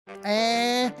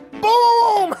And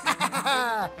boom!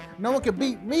 No one can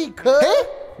beat me, cuz. Hey,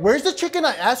 where's the chicken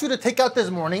I asked you to take out this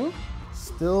morning?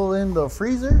 Still in the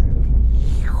freezer?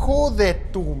 Hijo de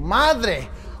tu madre.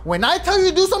 When I tell you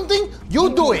to do something,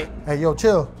 you do it. Hey, yo,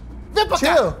 chill. Ven pa'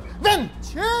 Chill. acá. Ven.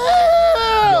 Chill.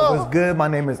 Yo, what's good? My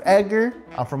name is Edgar.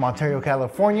 I'm from Ontario,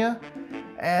 California.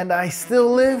 And I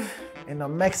still live in a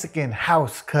Mexican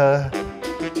house, cuh.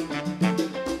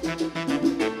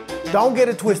 Don't get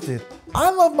it twisted. I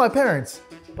love my parents,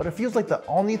 but it feels like the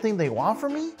only thing they want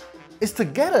from me is to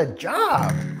get a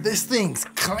job. This thing's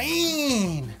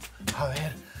clean. A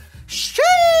ver.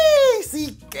 Sheesh,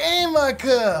 si quema,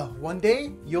 cuh. One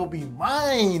day, you'll be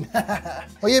mine.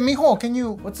 Oye, mijo, can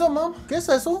you... What's up, mom? ¿Qué es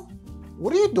eso?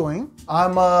 What are you doing?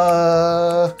 I'm,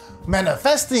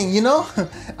 manifesting, you know?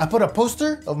 I put a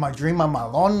poster of my dream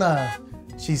mamalona.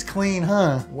 She's clean,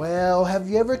 huh? Well, have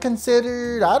you ever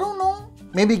considered, I don't know,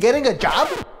 maybe getting a job?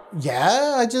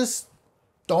 Yeah, I just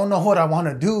don't know what I want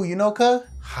to do, you know, cuh?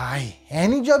 Hi,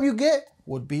 any job you get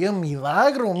would be a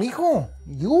milagro, mijo.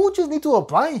 You just need to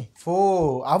apply.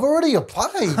 Fool, I've already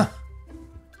applied.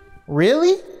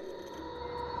 Really?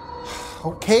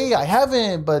 Okay, I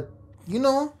haven't, but you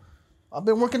know, I've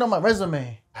been working on my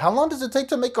resume. How long does it take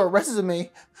to make a resume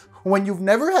when you've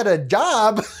never had a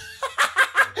job?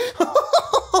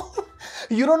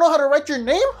 You don't know how to write your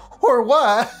name or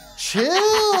what?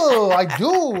 Chill, I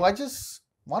do. I just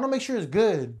want to make sure it's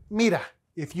good. Mira,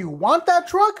 if you want that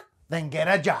truck, then get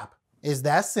a job. It's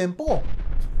that simple.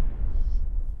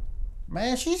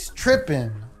 Man, she's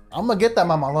tripping. I'm gonna get that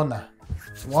mamalona.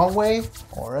 One way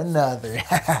or another.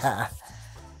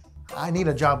 I need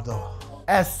a job though.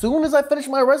 As soon as I finished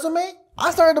my resume,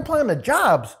 I started applying to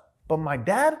jobs. But my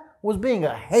dad was being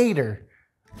a hater.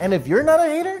 And if you're not a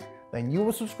hater, then you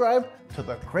will subscribe to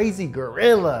the crazy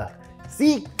gorilla.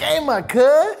 Si quema,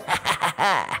 cuh.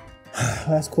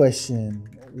 Last question.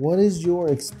 What is your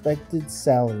expected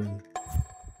salary?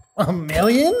 $1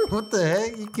 million? What the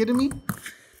heck? You kidding me?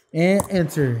 And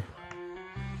enter.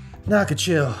 Now I can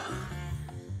chill.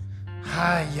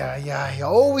 Ay,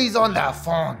 always on that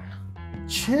phone.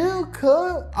 Chill,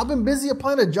 cuh. I've been busy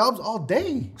applying to jobs all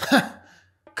day.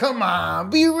 Come on,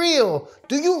 be real.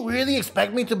 Do you really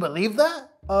expect me to believe that?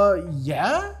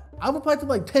 Yeah. I've applied to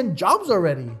like 10 jobs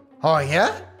already. Oh,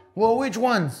 yeah? Well, which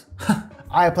ones?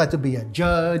 I applied to be a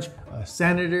judge, a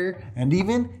senator, and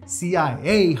even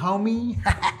CIA, homie.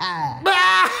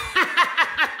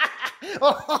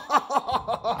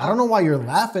 I don't know why you're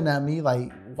laughing at me.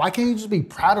 Like, why can't you just be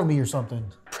proud of me or something?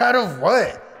 Proud of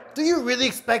what? Do you really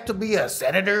expect to be a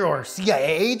senator or CIA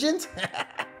agent?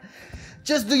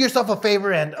 Just do yourself a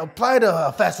favor and apply to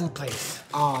a fast food place.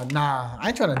 Oh, nah, I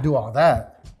ain't trying to do all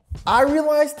that. I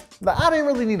realized that I didn't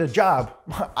really need a job.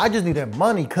 I just needed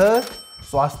money, cuz.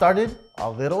 So I started a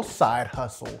little side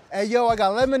hustle. Hey, yo, I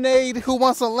got lemonade. Who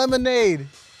wants some lemonade?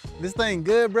 This thing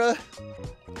good, bruh.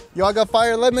 Yo, I got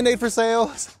fire lemonade for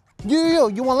sale. Yo,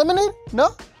 you want lemonade? No?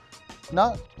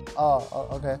 No? Oh,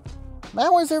 okay.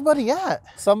 Man, where's everybody at?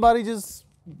 Somebody just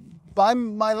buy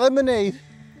my lemonade.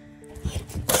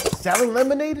 Selling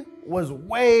lemonade was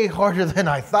way harder than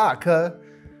I thought, cuz.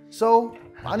 So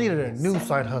I needed a new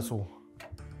side hustle.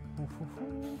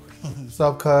 What's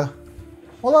up, cuz?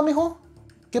 Hola, mijo.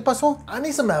 ¿Qué pasó? I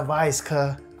need some advice,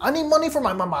 cuz. I need money for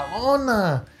my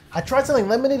mamalona. I tried selling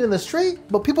lemonade in the street,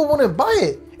 but people wouldn't buy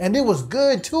it. And it was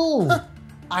good too.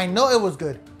 I know it was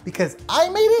good because I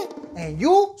made it and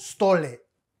you stole it.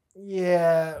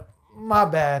 Yeah, my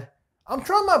bad. I'm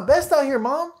trying my best out here,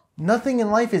 mom. Nothing in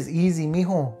life is easy,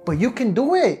 mijo, but you can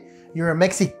do it. You're a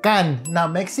Mexican,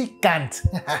 not Mexicant.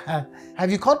 Have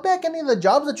you called back any of the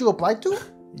jobs that you applied to?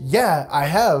 Yeah, I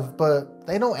have, but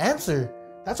they don't answer.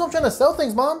 That's why I'm trying to sell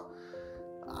things, mom.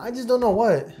 I just don't know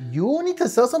what. You need to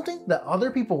sell something that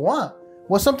other people want.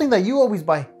 What's something that you always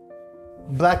buy?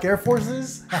 Black Air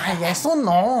Forces? Eso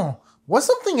no. What's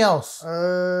something else?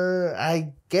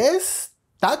 I guess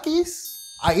Takis.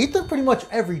 I eat them pretty much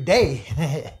every day.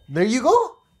 There you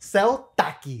go. Sell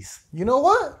Takis. You know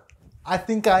what? I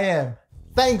think I am.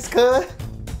 Thanks, cuz.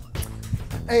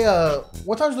 Hey,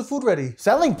 what time's the food ready?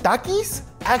 Selling Takis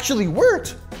actually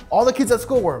worked. All the kids at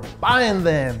school were buying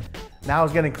them. Now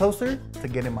it's getting closer to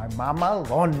getting my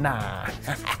mamalona.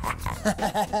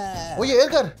 Oye,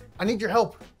 Edgar, I need your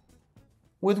help.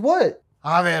 With what?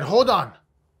 A ver, hold on.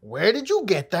 Where did you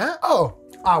get that? Oh,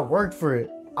 I worked for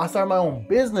it. I started my own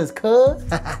business, cuz.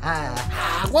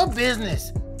 What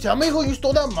business? Tell me who you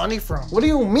stole that money from. What do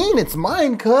you mean? It's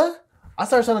mine, cuz. I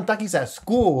started selling Takis at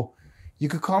school. You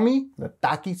could call me the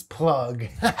Takis plug.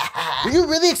 Do you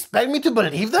really expect me to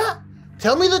believe that?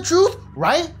 Tell me the truth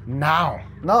right now.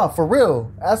 Nah, for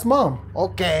real. Ask mom.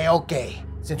 Okay.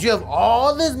 Since you have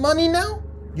all this money now,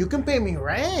 you can pay me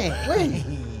rent. Wait,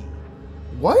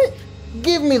 what?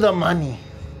 Give me the money.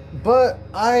 But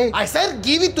I said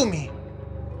give it to me.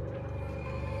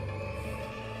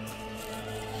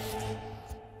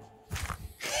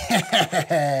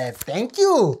 Thank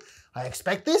you. I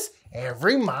expect this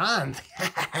every month.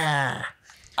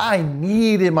 I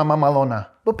needed my mamalona,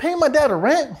 but paying my dad a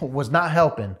rent was not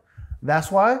helping.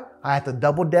 That's why I had to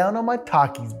double down on my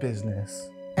Takis business.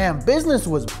 And business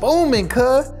was booming,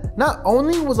 cuz. Not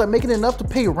only was I making enough to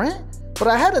pay rent, but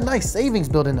I had a nice savings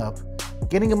building up.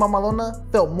 Getting a mamalona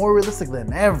felt more realistic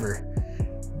than ever.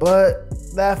 But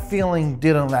that feeling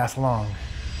didn't last long.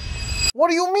 What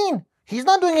do you mean? He's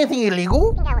not doing anything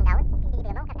illegal.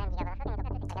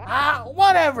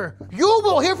 Whatever. You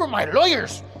will hear from my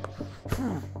lawyers.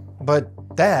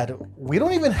 But Dad, we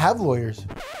don't even have lawyers.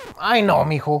 I know,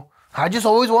 mijo. I just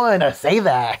always wanted to say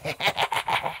that.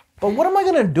 But what am I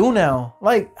gonna do now?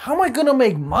 Like, how am I gonna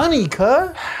make money,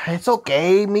 cuz? It's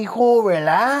okay, mijo.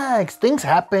 Relax. Things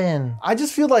happen. I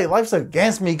just feel like life's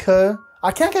against me, cuz.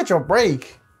 I can't catch a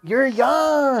break. You're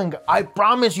young. I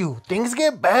promise you, things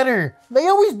get better. They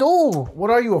always do.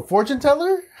 What are you, a fortune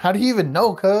teller? How do you even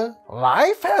know, cuz?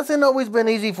 Life hasn't always been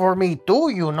easy for me too,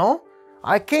 you know.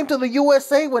 I came to the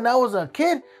USA when I was a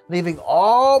kid, leaving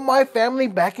all my family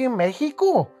back in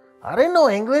Mexico. I didn't know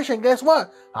English, and guess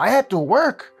what? I had to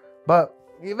work. But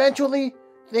eventually,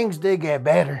 things did get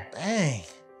better. Dang,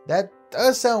 that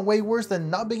does sound way worse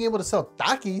than not being able to sell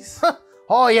Takis.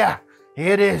 Oh yeah,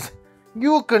 it is.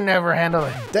 You could never handle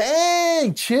it.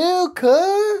 Dang, chill,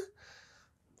 cuz.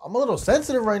 I'm a little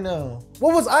sensitive right now.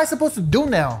 What was I supposed to do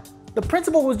now? The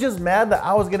principal was just mad that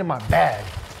I was getting my bag.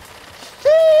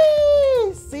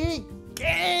 See,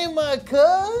 gamer,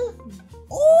 cuz.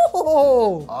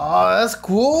 Oh, that's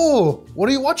cool. What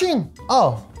are you watching?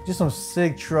 Oh, just some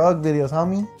sick truck videos,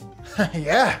 homie.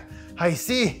 Yeah, I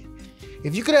see.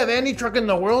 If you could have any truck in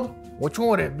the world, which one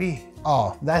would it be?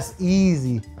 Oh, that's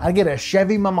easy. I'd get a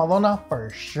Chevy Mamalona for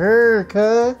sure,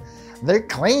 cuz. They're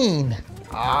clean.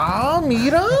 Ah,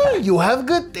 mira, you have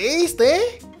good taste,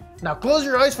 eh? Now close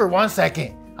your eyes for 1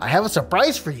 second. I have a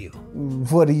surprise for you.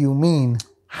 What do you mean?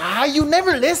 You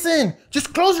never listen.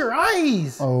 Just close your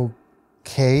eyes.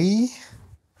 Okay.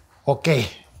 Okay.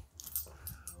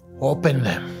 Open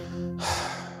them.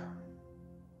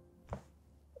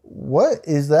 What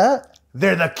is that?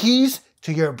 They're the keys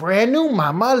to your brand new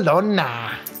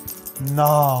mamalona.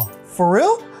 No, for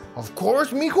real? Of course,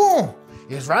 mijo.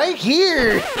 It's right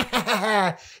here.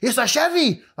 It's a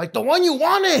Chevy, like the one you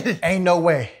wanted. Ain't no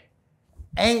way.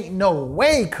 Ain't no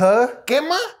way, cuz.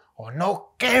 Quema or no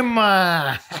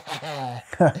quema?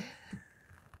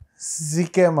 Sí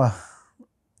quema.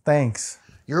 Thanks.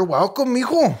 You're welcome,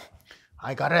 mijo.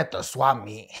 I got it at the swap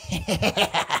meet.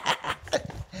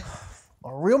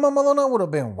 A real mamalona would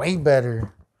have been way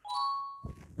better.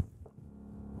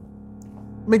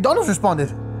 McDonald's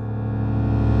responded.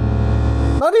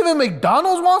 Not even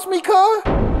McDonald's wants me, cuz?